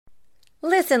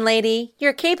Listen, lady,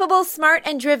 you're capable, smart,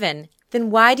 and driven.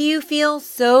 Then why do you feel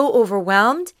so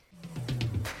overwhelmed?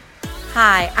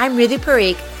 Hi, I'm Ritu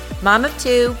Parikh, mom of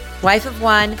two, wife of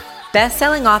one,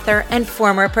 best-selling author, and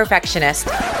former perfectionist.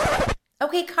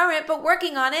 Okay, current, but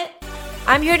working on it.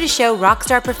 I'm here to show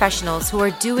rockstar professionals who are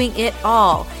doing it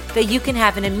all that you can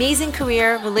have an amazing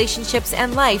career, relationships,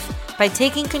 and life by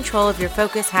taking control of your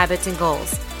focus, habits, and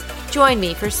goals. Join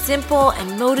me for simple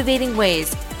and motivating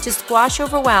ways to squash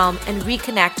overwhelm and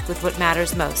reconnect with what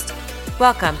matters most.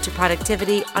 Welcome to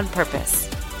Productivity on Purpose.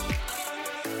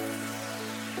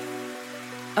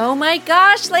 Oh my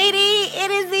gosh, lady,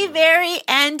 it is the very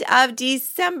end of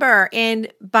December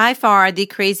and by far the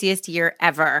craziest year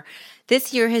ever.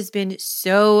 This year has been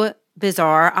so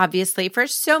bizarre, obviously, for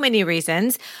so many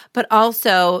reasons, but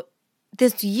also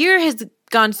this year has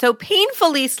gone so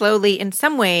painfully slowly in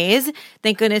some ways.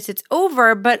 Thank goodness it's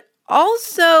over, but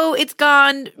also it's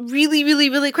gone really, really,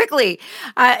 really quickly.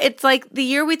 It's like the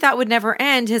year we thought would never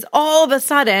end has all of a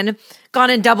sudden gone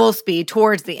in double speed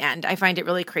towards the end. I find it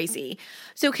really crazy.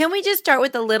 So can we just start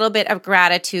with a little bit of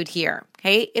gratitude here?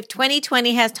 Okay. If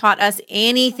 2020 has taught us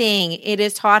anything, it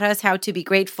has taught us how to be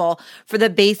grateful for the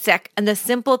basic and the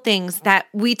simple things that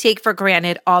we take for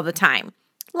granted all the time.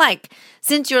 Like,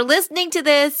 since you're listening to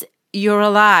this, you're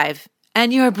alive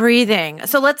and you're breathing.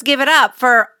 So let's give it up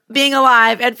for being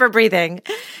alive and for breathing.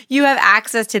 You have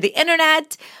access to the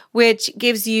internet, which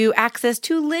gives you access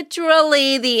to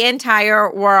literally the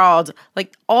entire world,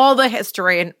 like all the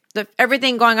history and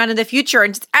everything going on in the future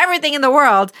and just everything in the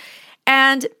world.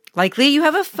 And likely you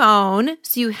have a phone,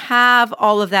 so you have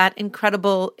all of that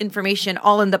incredible information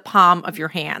all in the palm of your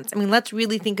hands. I mean, let's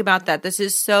really think about that. This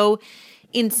is so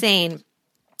insane,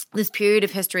 this period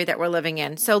of history that we're living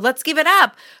in. So let's give it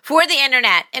up for the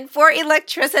internet and for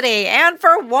electricity and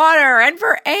for water and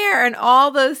for air and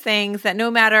all those things that no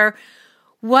matter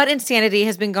what insanity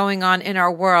has been going on in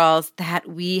our worlds that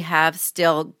we have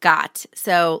still got.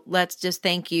 So let's just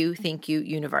thank you,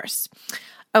 universe.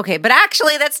 Okay, but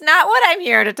actually that's not what I'm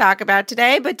here to talk about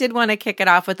today, but did want to kick it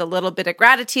off with a little bit of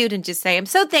gratitude and just say I'm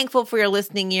so thankful for your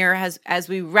listening year as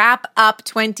we wrap up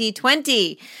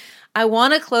 2020. I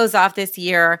want to close off this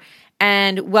year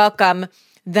and welcome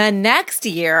the next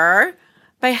year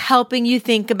by helping you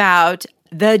think about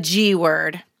the G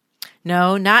word.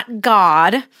 No, not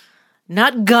God,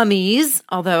 not gummies,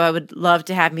 although I would love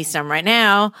to have me some right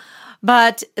now,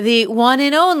 but the one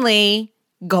and only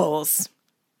goals.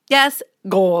 Yes,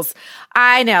 goals.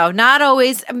 I know, not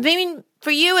always. I mean,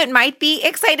 for you, it might be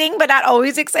exciting, but not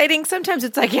always exciting. Sometimes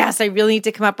it's like, yes, I really need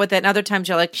to come up with it. And other times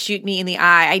you're like, shoot me in the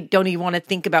eye. I don't even want to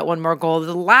think about one more goal.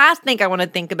 The last thing I want to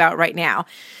think about right now.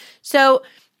 So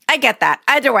I get that.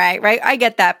 Either way, right? I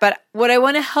get that. But what I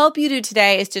want to help you do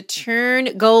today is to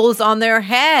turn goals on their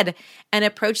head and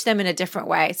approach them in a different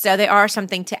way. So they are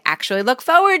something to actually look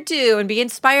forward to and be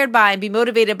inspired by and be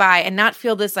motivated by and not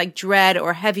feel this like dread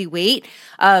or heavy weight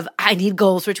of I need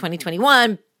goals for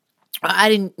 2021. I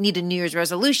didn't need a New Year's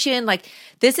resolution. Like,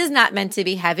 this is not meant to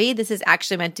be heavy. This is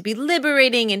actually meant to be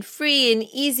liberating and free and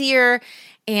easier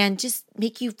and just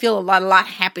make you feel a lot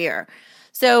happier.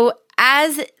 So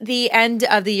as the end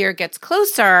of the year gets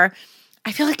closer,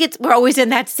 I feel like we're always in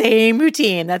that same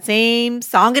routine, that same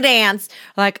song and dance.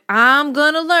 Like, I'm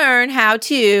going to learn how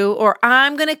to, or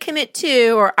I'm going to commit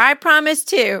to, or I promise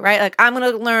to, right? Like, I'm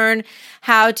going to learn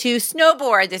how to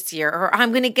snowboard this year, or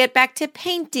I'm going to get back to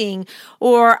painting,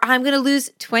 or I'm going to lose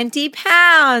 20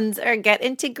 pounds, or get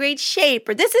into great shape,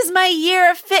 or this is my year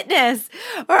of fitness,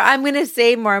 or I'm going to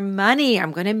save more money.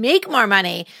 I'm going to make more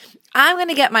money. I'm going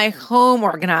to get my home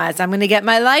organized. I'm going to get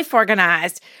my life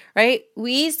organized, right?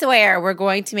 We swear we're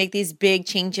going to make these big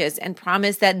changes and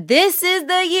promise that this is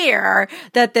the year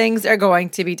that things are going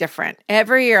to be different.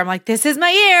 Every year I'm like, this is my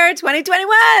year,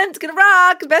 2021. It's going to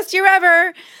rock, best year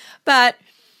ever. But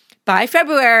by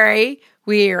February,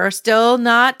 we are still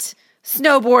not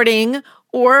snowboarding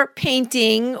or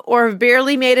painting or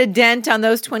barely made a dent on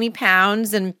those 20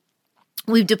 pounds. And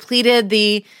we've depleted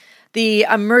the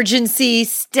emergency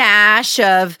stash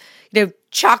of,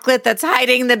 chocolate that's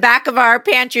hiding in the back of our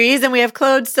pantries, and we have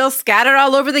clothes still scattered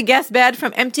all over the guest bed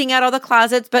from emptying out all the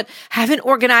closets, but haven't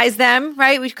organized them,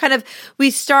 right? We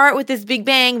start with this big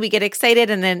bang, we get excited,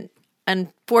 and then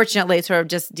unfortunately it sort of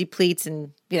just depletes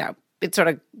and, it sort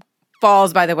of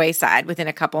falls by the wayside within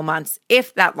a couple months,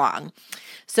 if that long.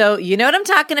 So you know what I'm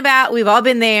talking about. We've all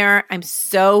been there. I'm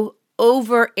so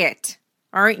over it.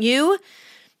 Aren't you?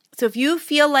 So if you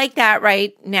feel like that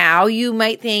right now, you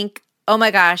might think, oh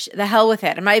my gosh, the hell with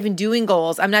it. I'm not even doing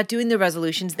goals. I'm not doing the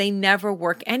resolutions. They never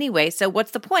work anyway. So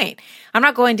what's the point? I'm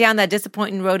not going down that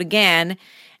disappointing road again.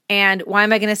 And why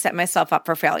am I going to set myself up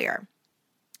for failure?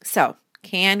 So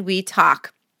can we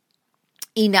talk?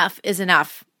 Enough is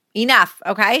enough. Enough,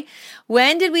 okay?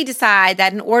 When did we decide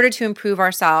that in order to improve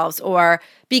ourselves or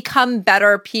become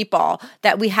better people,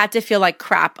 that we had to feel like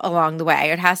crap along the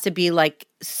way? It has to be like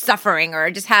suffering, or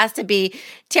it just has to be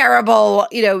terrible,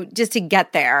 just to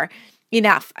get there.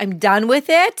 Enough. I'm done with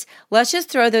it. Let's just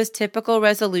throw those typical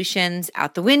resolutions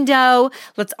out the window.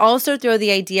 Let's also throw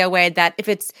the idea away that if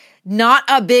it's not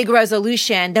a big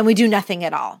resolution, then we do nothing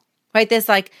at all, right? This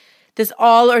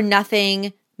all or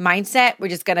nothing mindset, we're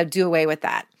just going to do away with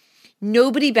that.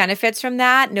 Nobody benefits from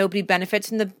that. Nobody benefits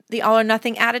from the all or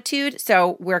nothing attitude.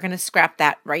 So we're going to scrap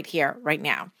that right here, right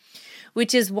now.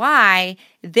 Which is why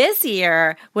this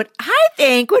year, what I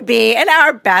think would be in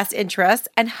our best interest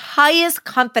and highest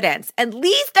confidence and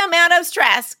least amount of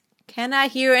stress, can I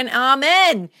hear an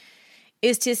amen,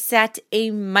 is to set a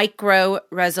micro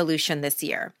resolution this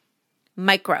year.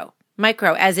 Micro,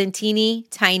 as in teeny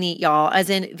tiny, y'all, as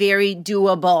in very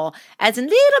doable, as in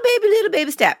little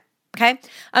baby step. Okay.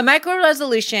 A micro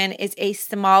resolution is a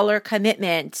smaller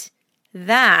commitment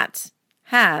that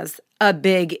has a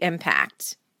big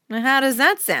impact. Now, how does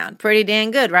that sound? Pretty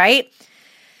dang good, right?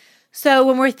 So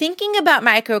when we're thinking about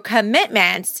micro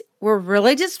commitments, we're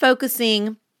really just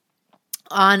focusing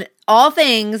on all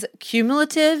things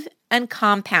cumulative and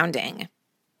compounding.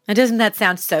 And doesn't that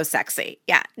sound so sexy?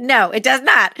 Yeah, no, it does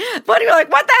not. But you're like,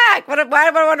 what the heck? Why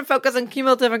do I want to focus on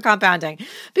cumulative and compounding?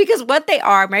 Because what they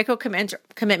are, micro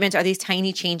commitments are these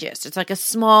tiny changes. It's like a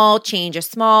small change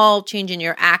in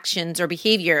your actions or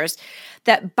behaviors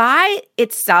that by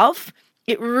itself,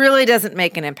 it really doesn't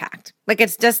make an impact. Like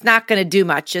it's just not going to do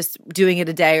much, just doing it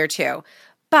a day or two.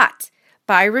 But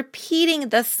by repeating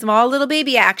the small little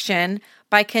baby action,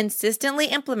 by consistently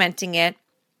implementing it,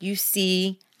 you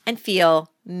see and feel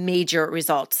major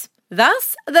results.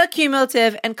 Thus, the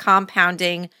cumulative and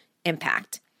compounding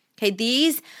impact. Okay,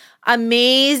 these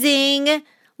amazing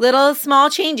little small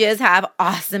changes have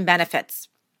awesome benefits.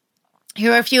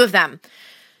 Here are a few of them.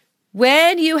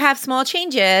 When you have small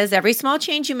changes, every small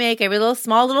change you make, every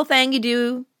small little thing you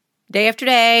do day after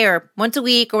day or once a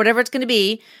week or whatever it's going to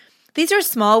be, these are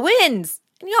small wins.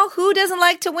 And who doesn't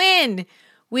like to win?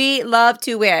 We love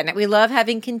to win. We love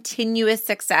having continuous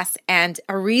success and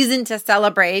a reason to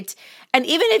celebrate. And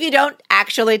even if you don't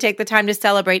actually take the time to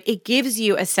celebrate, it gives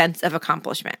you a sense of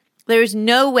accomplishment. There's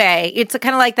no way. It's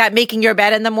kind of like that making your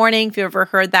bed in the morning. If you've ever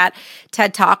heard that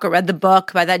TED Talk or read the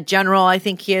book by that general, I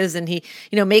think he is, and he,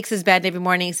 makes his bed every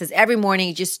morning. He says every morning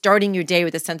you're just starting your day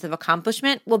with a sense of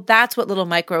accomplishment. Well, that's what little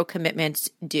micro commitments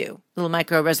do, little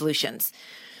micro resolutions.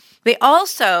 They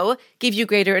also give you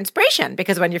greater inspiration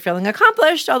because when you're feeling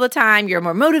accomplished all the time, you're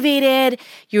more motivated,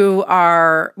 you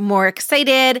are more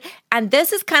excited. And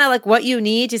this is kind of like what you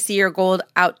need to see your goal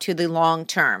out to the long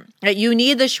term. You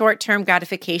need the short-term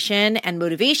gratification and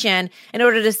motivation in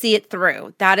order to see it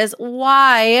through. That is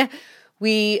why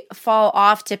we fall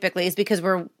off typically, is because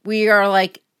we are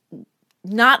like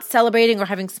not celebrating or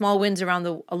having small wins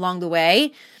along the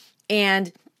way.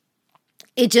 And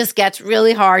it just gets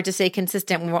really hard to stay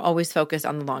consistent when we're always focused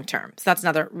on the long term. So that's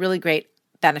another really great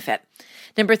benefit.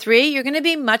 Number 3, you're going to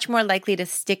be much more likely to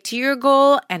stick to your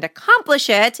goal and accomplish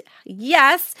it.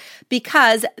 Yes,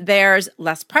 because there's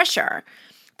less pressure.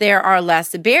 There are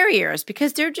less barriers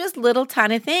because they're just little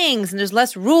tiny things and there's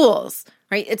less rules,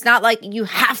 right? It's not like you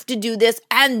have to do this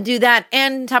and do that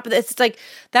and on top of this. It's like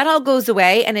that all goes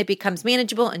away and it becomes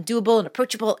manageable and doable and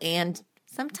approachable and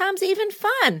sometimes even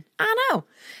fun. I don't know.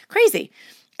 Crazy.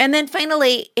 And then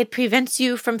finally, it prevents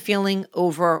you from feeling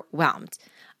overwhelmed.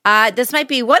 This might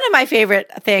be one of my favorite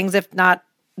things, if not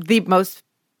the most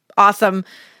awesome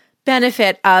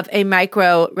benefit of a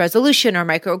micro resolution or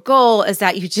micro goal, is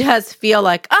that you just feel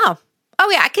like, oh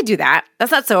yeah, I could do that.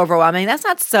 That's not so overwhelming. That's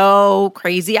not so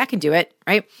crazy. I can do it,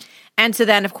 right? And so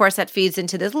then, of course, that feeds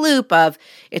into this loop of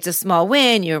it's a small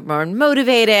win, you're more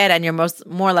motivated, and you're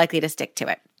more likely to stick to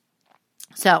it.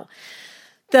 So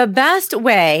the best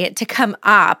way to come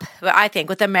up, I think,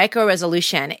 with a micro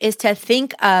resolution is to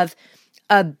think of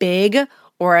a big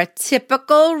or a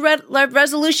typical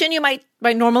resolution you might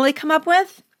normally come up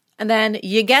with. And then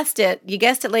you guessed it,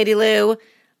 Lady Lou,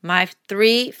 my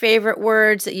 3 favorite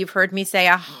words that you've heard me say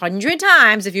 100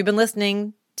 times if you've been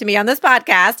listening to me on this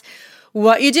podcast.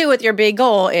 What you do with your big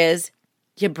goal is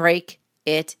you break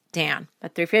it down. My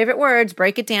 3 favorite words,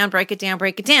 break it down, break it down,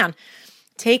 break it down.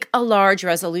 Take a large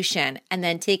resolution and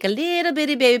then take a little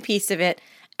bitty baby piece of it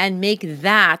and make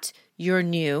that your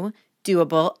new,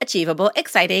 doable, achievable,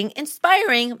 exciting,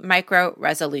 inspiring micro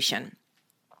resolution.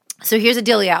 So here's a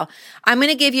dealio. I'm going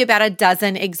to give you about a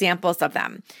dozen examples of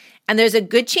them. And there's a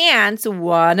good chance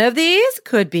one of these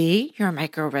could be your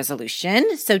micro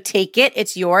resolution. So take it.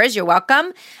 It's yours. You're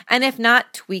welcome. And if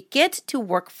not, tweak it to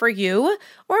work for you.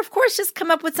 Or of course, just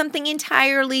come up with something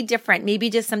entirely different. Maybe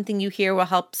just something you hear will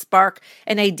help spark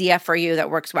an idea for you that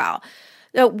works well.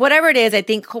 So whatever it is, I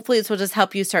think hopefully this will just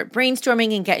help you start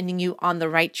brainstorming and getting you on the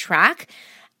right track.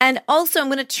 And also, I'm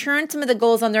going to turn some of the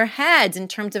goals on their heads in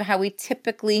terms of how we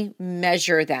typically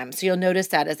measure them. So you'll notice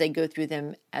that as I go through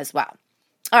them as well.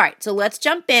 All right, so let's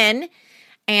jump in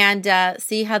and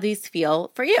see how these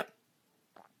feel for you.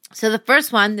 So the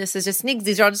first one,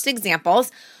 these are all just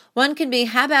examples. One can be,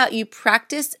 how about you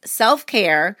practice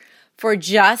self-care for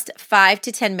just 5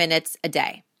 to 10 minutes a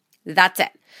day? That's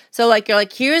it. So you're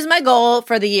like, here's my goal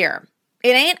for the year.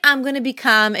 It ain't, I'm going to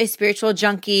become a spiritual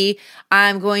junkie.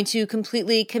 I'm going to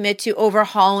completely commit to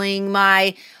overhauling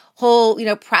my whole,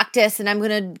 practice, and I'm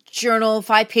going to journal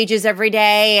 5 pages every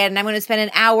day, and I'm going to spend an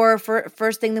hour for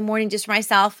first thing in the morning just for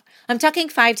myself. I'm talking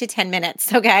 5 to 10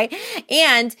 minutes, okay?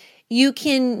 And you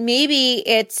can you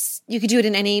could do it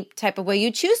in any type of way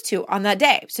you choose to on that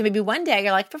day. So maybe one day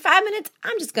you're like, for 5 minutes,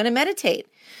 I'm just going to meditate.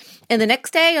 And the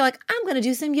next day you're like, I'm going to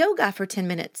do some yoga for 10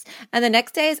 minutes. And the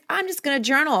next day is, I'm just going to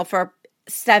journal for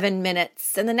 7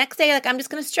 minutes. And the next day, I'm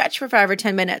just going to stretch for 5 or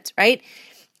 10 minutes, right?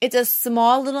 It's a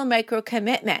small little micro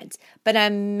commitment, but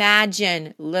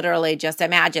literally just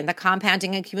imagine the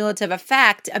compounding and cumulative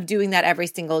effect of doing that every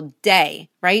single day,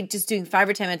 right? Just doing 5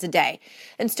 or 10 minutes a day.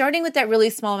 And starting with that really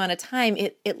small amount of time,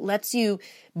 it lets you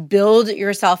build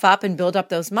yourself up and build up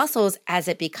those muscles as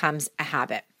it becomes a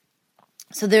habit.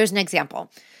 So there's an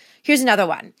example. Here's another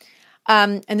one.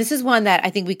 And this is one that I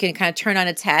think we can kind of turn on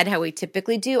its head, how we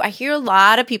typically do. I hear a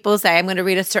lot of people say, I'm going to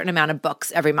read a certain amount of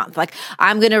books every month.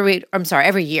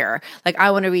 Every year.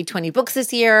 I want to read 20 books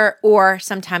this year. Or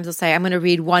sometimes they'll say, I'm going to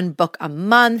read 1 book a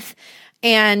month.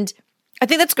 And I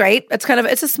think that's great.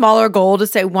 It's a smaller goal to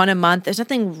say 1 a month. There's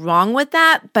nothing wrong with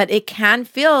that, but it can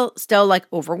feel still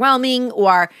overwhelming,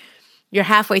 or you're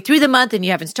halfway through the month and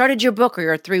you haven't started your book, or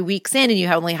you're 3 weeks in and you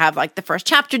only have the first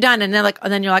chapter done. And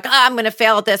then you're like, I'm going to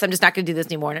fail at this. I'm just not going to do this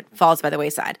anymore. And it falls by the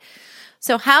wayside.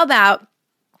 So how about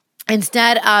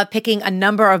instead of picking a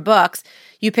number of books,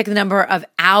 you pick the number of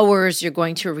hours you're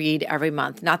going to read every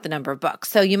month, not the number of books.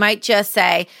 So you might just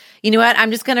say, you know what,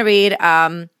 I'm just going to read,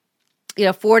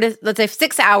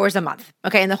 6 hours a month.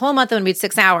 Okay. And the whole month I'm going to read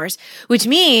 6 hours, which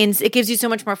means it gives you so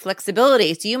much more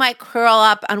flexibility. So you might curl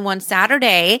up on one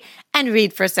Saturday and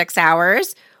read for 6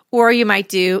 hours, or you might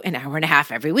do an hour and a half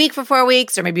every week for 4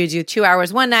 weeks, or maybe you do 2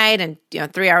 hours one night and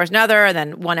 3 hours another, and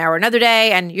then 1 hour another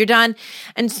day, and you're done.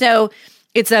 And so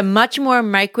it's a much more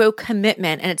micro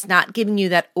commitment, and it's not giving you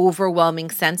that overwhelming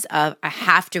sense of I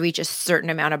have to reach a certain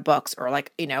amount of books, or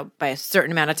by a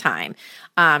certain amount of time.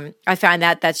 I find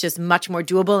that that's just much more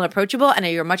doable and approachable, and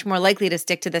you're much more likely to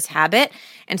stick to this habit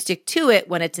and stick to it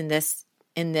when it's in this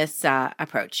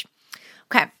approach.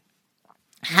 Okay,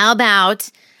 how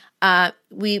about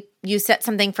you set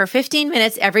something for 15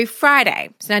 minutes every Friday.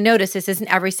 So now notice this isn't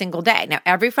every single day. Now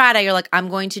every Friday you're like, I'm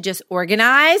going to just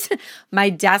organize my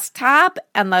desktop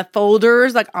and the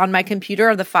folders on my computer,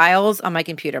 or the files on my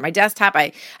computer. My desktop,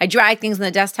 I drag things on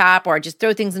the desktop, or I just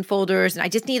throw things in folders, and I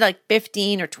just need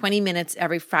 15 or 20 minutes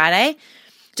every Friday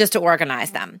just to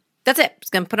organize them. That's it.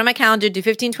 Just going to put on my calendar, do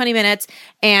 15, 20 minutes,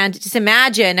 and just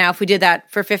imagine now if we did that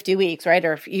for 50 weeks, right?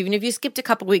 Or even if you skipped a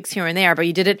couple weeks here and there, but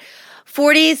you did it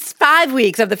 45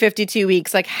 weeks of the 52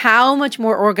 weeks, how much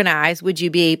more organized would you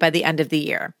be by the end of the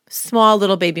year? Small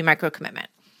little baby micro commitment.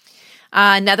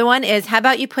 Another one is, how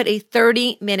about you put a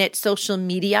 30-minute social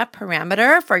media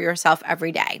parameter for yourself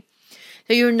every day?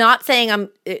 So you're not saying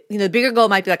the bigger goal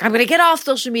might be I'm going to get off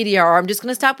social media, or I'm just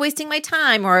going to stop wasting my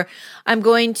time, or I'm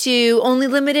going to only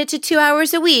limit it to 2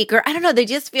 hours a week, or I don't know, they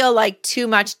just feel too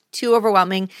much, too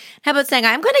overwhelming. How about saying,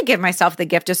 I'm going to give myself the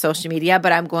gift of social media,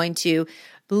 but I'm going to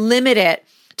limit it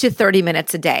to 30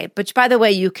 minutes a day. But by the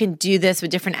way, you can do this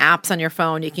with different apps on your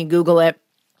phone. You can Google it.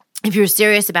 If you're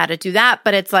serious about it, do that.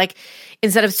 But it's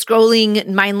instead of scrolling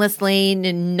mindlessly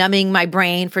and numbing my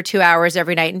brain for 2 hours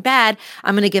every night in bed,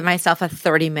 I'm going to give myself a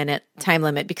 30-minute time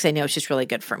limit because I know it's just really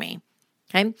good for me.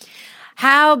 Okay.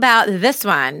 How about this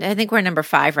one? I think we're number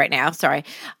 5 right now. Sorry.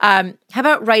 How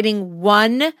about writing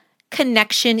 1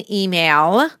 connection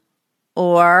email,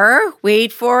 or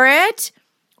wait for it,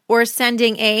 or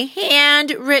sending a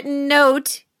handwritten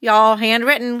note, y'all,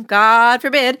 handwritten, God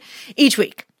forbid, each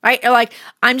week, right? You're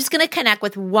I'm just going to connect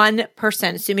with 1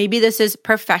 person. So maybe this is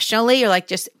professionally, or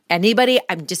just anybody.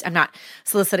 I'm not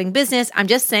soliciting business. I'm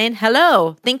just saying,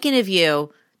 hello, thinking of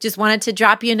you. Just wanted to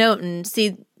drop you a note and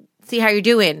see how you're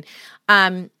doing.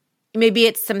 Maybe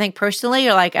it's something personally,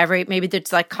 or like maybe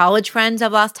it's like college friends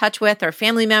I've lost touch with, or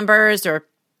family members, or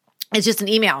it's just an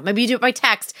email. Maybe you do it by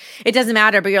text. It doesn't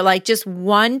matter, but you're like, just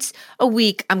once a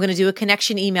week, I'm going to do a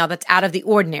connection email that's out of the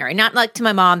ordinary. Not like to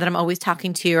my mom that I'm always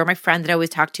talking to, or my friend that I always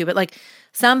talk to, but like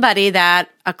somebody that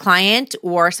a client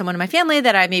or someone in my family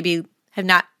that I maybe have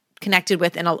not connected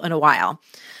with in a while.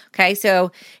 Okay,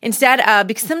 so instead,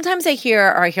 because sometimes I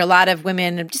hear a lot of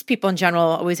women, just people in general,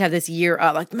 always have this year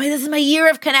of like, this is my year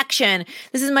of connection.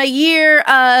 This is my year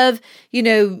of,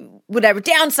 whatever,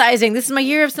 downsizing. This is my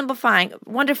year of simplifying.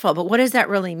 Wonderful, but what does that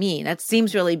really mean? That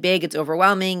seems really big. It's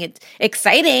overwhelming. It's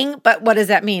exciting, but what does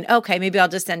that mean? Okay, maybe I'll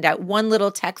just send out one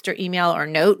little text or email or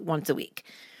note once a week.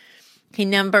 Okay,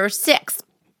 number 6.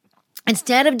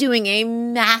 Instead of doing a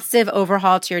massive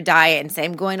overhaul to your diet and say,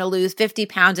 I'm going to lose 50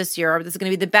 pounds this year, or this is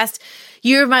going to be the best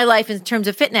year of my life in terms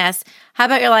of fitness, how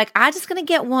about you're like, I'm just going to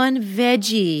get one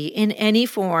veggie in any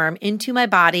form into my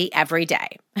body every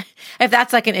day. If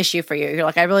that's like an issue for you, you're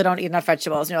like, I really don't eat enough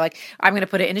vegetables. And you're like, I'm going to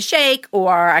put it in a shake,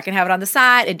 or I can have it on the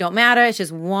side. It don't matter. It's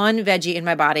just one veggie in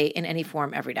my body in any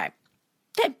form every day.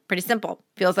 Okay, pretty simple.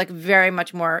 Feels like very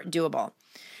much more doable.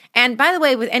 And by the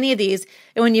way, with any of these,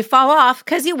 when you fall off,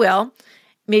 because you will,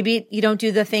 maybe you don't do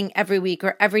the thing every week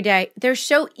or every day, they're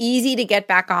so easy to get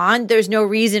back on. There's no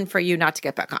reason for you not to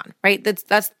get back on, right?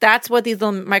 That's what these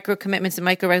little micro commitments and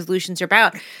micro resolutions are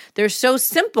about. They're so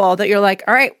simple that you're like,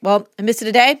 all right, well, I missed it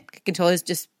a day. I can totally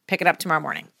just pick it up tomorrow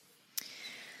morning.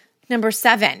 Number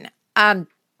 7,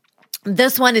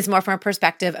 this one is more from a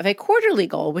perspective of a quarterly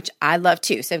goal, which I love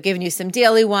too. So I've given you some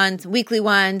daily ones, weekly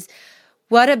ones.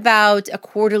 What about a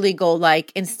quarterly goal?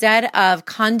 Like instead of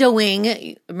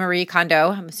condoing, Marie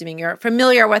Kondo, I'm assuming you're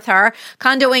familiar with her,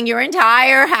 condoing your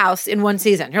entire house in one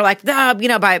season. You're like,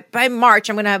 by March,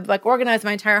 I'm going to have like organize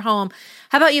my entire home.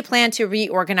 How about you plan to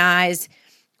reorganize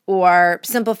or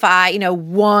simplify,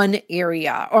 one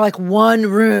area or like one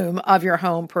room of your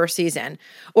home per season?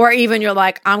 Or even you're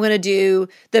like, I'm going to do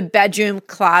the bedroom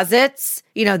closets,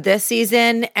 this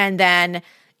season, and then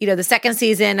the second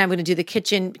season, I'm going to do the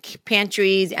kitchen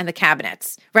pantries and the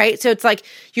cabinets, right? So it's like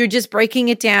you're just breaking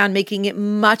it down, making it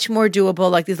much more doable,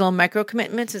 like these little micro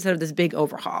commitments instead of this big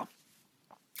overhaul.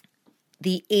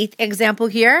 The 8th example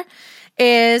here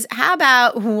is, how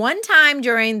about one time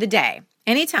during the day,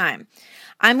 anytime,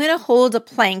 I'm going to hold a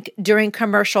plank during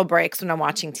commercial breaks when I'm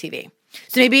watching TV.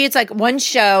 So maybe it's like one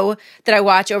show that I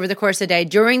watch over the course of the day.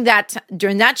 During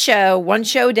that show, one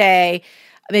show a day.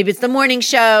 Maybe it's the morning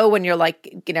show when you're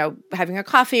like, having a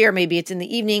coffee, or maybe it's in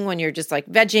the evening when you're just like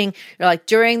vegging. You're like,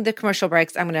 during the commercial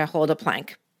breaks, I'm going to hold a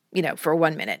plank, for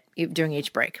 1 minute during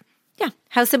each break. Yeah.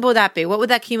 How simple would that be? What would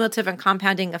that cumulative and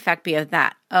compounding effect be of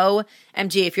that?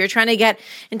 OMG. If you're trying to get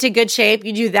into good shape,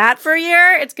 you do that for a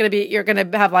year, you're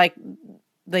going to have like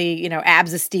the,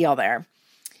 abs of steel there.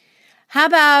 How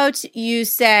about you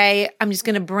say, I'm just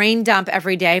going to brain dump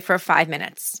every day for 5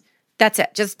 minutes. That's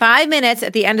it. Just 5 minutes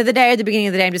at the end of the day or the beginning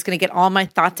of the day. I'm just going to get all my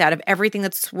thoughts out of everything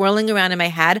that's swirling around in my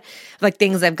head, like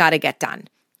things I've got to get done.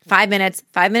 5 minutes,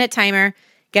 5-minute timer,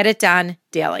 get it done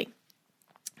daily.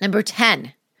 Number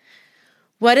 10,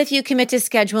 what if you commit to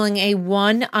scheduling a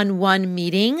one-on-one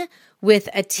meeting with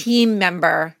a team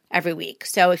member every week?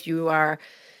 So if you are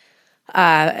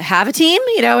have a team,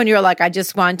 and you're like, I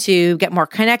just want to get more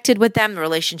connected with them. The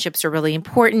relationships are really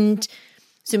important.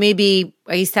 So maybe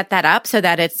you set that up so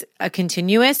that it's a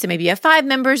continuous. So maybe you have 5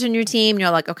 members in your team. And you're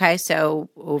like, okay, so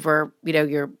over,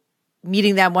 you're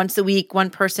meeting them once a week, one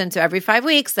person. So every 5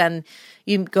 weeks, then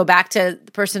you go back to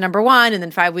person number 1. And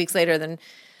then 5 weeks later, then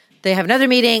they have another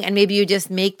meeting. And maybe you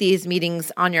just make these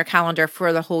meetings on your calendar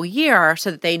for the whole year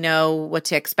so that they know what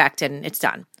to expect and it's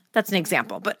done. That's an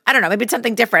example. But I don't know, maybe it's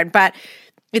something different. But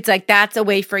it's like that's a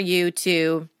way for you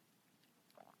to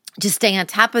just stay on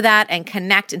top of that and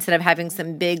connect instead of having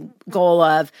some big goal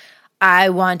of, I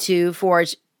want to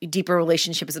forge deeper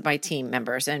relationships with my team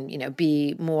members and,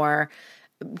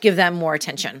 give them more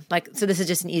attention. So this is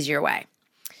just an easier way.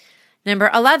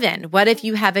 Number 11, what if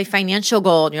you have a financial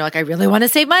goal and you're like, I really want to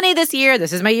save money this year.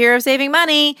 This is my year of saving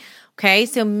money. Okay.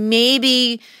 So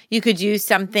maybe you could do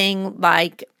something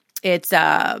like it's,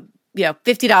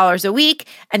 $50 a week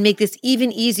and make this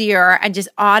even easier and just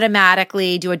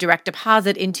automatically do a direct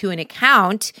deposit into an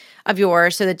account of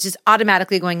yours so that's just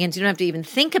automatically going in. So you don't have to even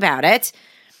think about it,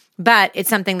 but it's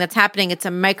something that's happening. It's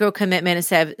a micro commitment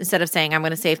instead of saying I'm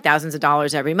going to save thousands of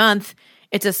dollars every month.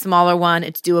 It's a smaller one.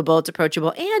 It's doable. It's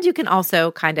approachable. And you can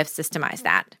also kind of systemize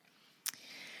that.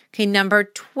 Okay, number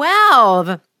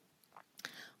 12.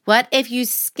 What if you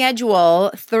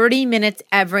schedule 30 minutes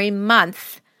every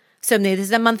month So maybe this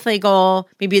is a monthly goal.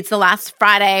 Maybe it's the last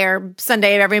Friday or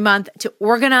Sunday of every month to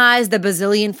organize the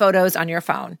bazillion photos on your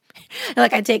phone.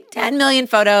 Like I take 10 million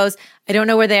photos. I don't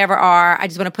know where they ever are. I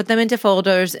just want to put them into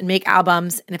folders and make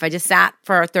albums. And if I just sat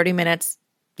for 30 minutes,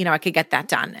 I could get that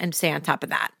done and stay on top of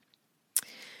that.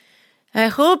 I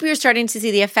hope you're starting to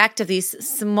see the effect of these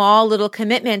small little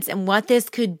commitments and what this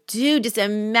could do. Just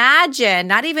imagine,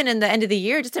 not even in the end of the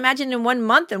year, just imagine in 1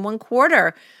 month and 1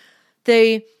 quarter,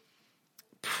 the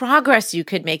progress you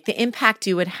could make, the impact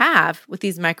you would have with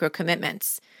these micro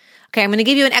commitments. Okay, I'm going to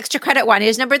give you an extra credit one.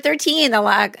 Here's number 13,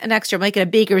 an extra, make it a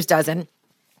baker's dozen.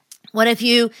 What if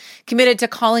you committed to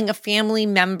calling a family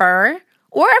member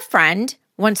or a friend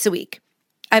once a week?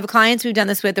 I have clients we've done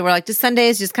this with that were like, just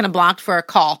Sundays just kind of blocked for a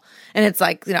call. And it's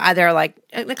like, either like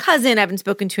a cousin I haven't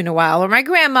spoken to in a while, or my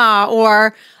grandma,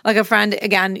 or like a friend,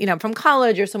 again, from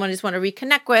college, or someone I just want to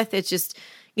reconnect with. It's just,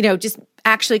 just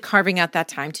actually carving out that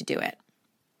time to do it.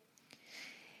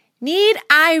 Need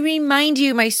I remind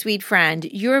you, my sweet friend,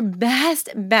 your best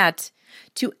bet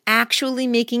to actually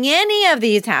making any of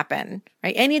these happen,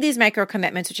 right? Any of these micro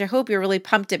commitments, which I hope you're really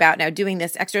pumped about now doing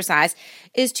this exercise,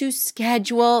 is to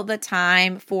schedule the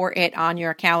time for it on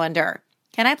your calendar.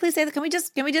 Can I please say that? Can we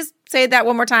just say that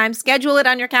one more time? Schedule it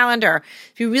on your calendar.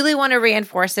 If you really want to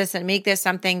reinforce this and make this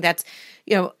something that's,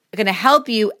 going to help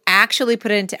you actually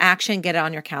put it into action, get it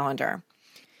on your calendar.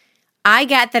 I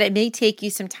get that it may take you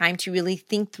some time to really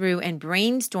think through and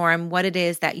brainstorm what it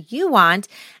is that you want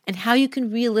and how you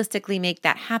can realistically make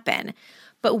that happen.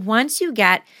 But once you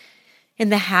get in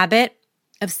the habit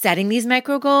of setting these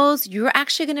micro goals, you're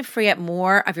actually going to free up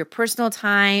more of your personal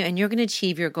time and you're going to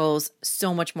achieve your goals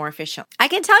so much more efficiently. I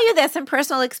can tell you this in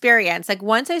personal experience. Like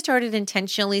once I started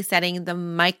intentionally setting the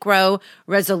micro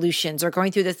resolutions or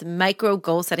going through this micro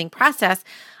goal setting process,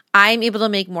 I'm able to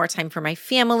make more time for my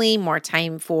family, more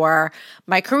time for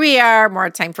my career, more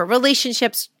time for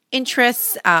relationships,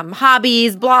 interests,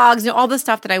 hobbies, blogs, all the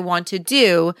stuff that I want to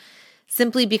do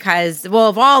simply because,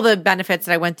 of all the benefits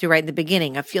that I went through right in the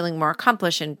beginning of feeling more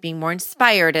accomplished and being more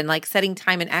inspired and like setting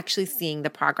time and actually seeing the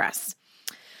progress.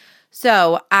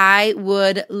 So I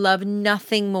would love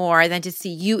nothing more than to see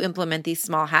you implement these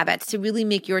small habits to really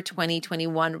make your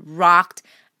 2021 rocked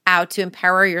out, to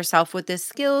empower yourself with the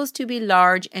skills to be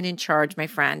large and in charge, my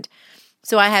friend.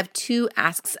 So I have 2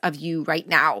 asks of you right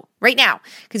now,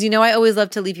 because I always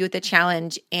love to leave you with a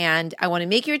challenge and I want to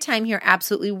make your time here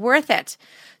absolutely worth it.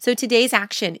 So today's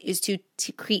action is to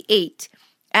create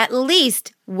at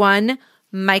least 1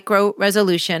 micro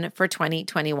resolution for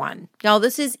 2021. Y'all,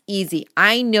 this is easy.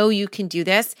 I know you can do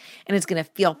this and it's going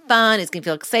to feel fun. It's going to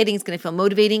feel exciting. It's going to feel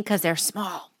motivating because they're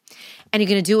small. And you're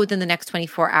going to do it within the next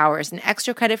 24 hours. And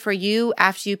extra credit for you,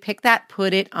 after you pick that,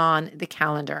 put it on the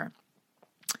calendar.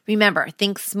 Remember,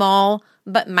 think small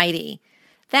but mighty.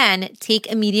 Then take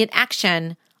immediate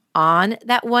action on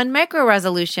that 1 micro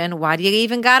resolution. Why do you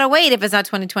even got to wait if it's not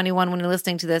 2021 when you're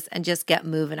listening to this, and just get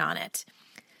moving on it?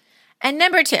 And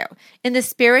number 2, in the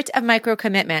spirit of micro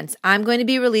commitments, I'm going to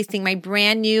be releasing my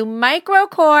brand new micro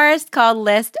course called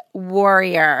List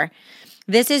Warrior.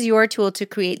 This is your tool to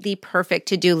create the perfect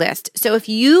to-do list. So if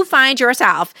you find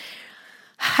yourself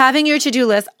having your to-do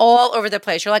list all over the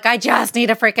place, you're like, I just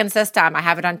need a freaking system. I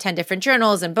have it on 10 different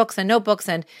journals and books and notebooks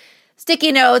and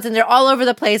sticky notes, and they're all over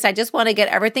the place. I just want to get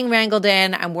everything wrangled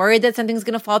in. I'm worried that something's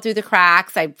going to fall through the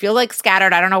cracks. I feel like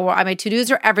scattered. I don't know why my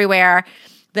to-dos are everywhere.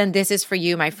 Then this is for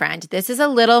you, my friend. This is a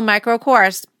little micro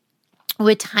course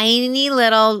with tiny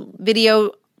little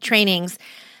video trainings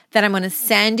that I'm going to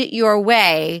send your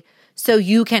way so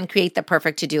you can create the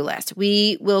perfect to-do list.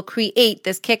 We will create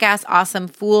this kick-ass, awesome,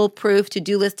 foolproof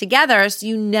to-do list together so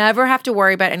you never have to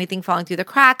worry about anything falling through the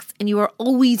cracks and you are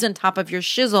always on top of your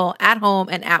shizzle at home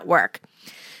and at work.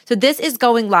 So this is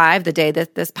going live the day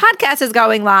that this podcast is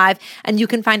going live, and you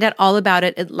can find out all about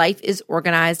it at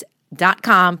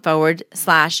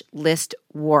lifeisorganized.com/list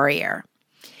warrior.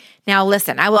 Now,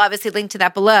 listen, I will obviously link to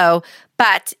that below,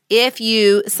 but if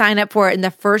you sign up for it in the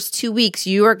first 2 weeks,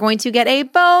 you are going to get a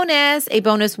bonus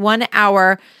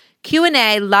 1-hour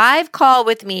Q&A live call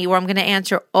with me where I'm going to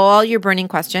answer all your burning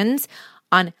questions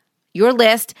on your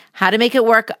list, how to make it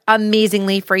work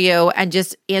amazingly for you, and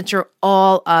just answer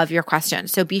all of your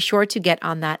questions. So be sure to get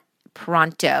on that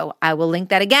pronto. I will link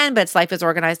that again, but it's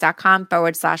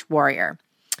lifeisorganized.com/warrior.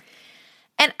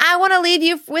 And I want to leave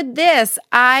you with this.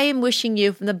 I am wishing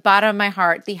you from the bottom of my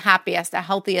heart the happiest, the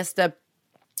healthiest, the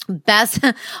best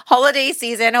holiday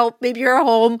season. Oh, maybe you're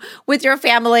home with your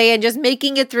family and just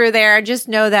making it through there. Just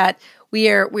know that we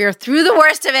are through the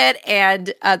worst of it, and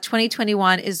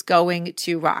 2021 is going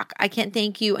to rock. I can't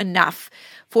thank you enough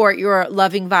for your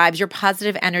loving vibes, your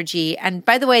positive energy. And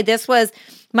by the way, this was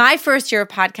my first year of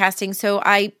podcasting. So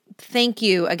I thank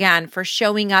you again for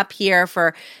showing up here,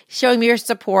 for showing me your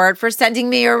support, for sending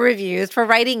me your reviews, for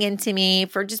writing into me,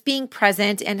 for just being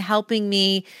present and helping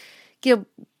me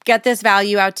get this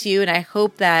value out to you. And I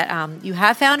hope that you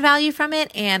have found value from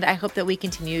it. And I hope that we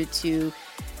continue to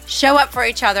show up for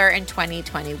each other in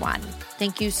 2021.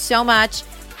 Thank you so much.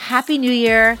 Happy New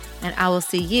Year. And I will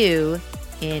see you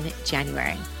in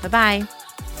January. Bye-bye.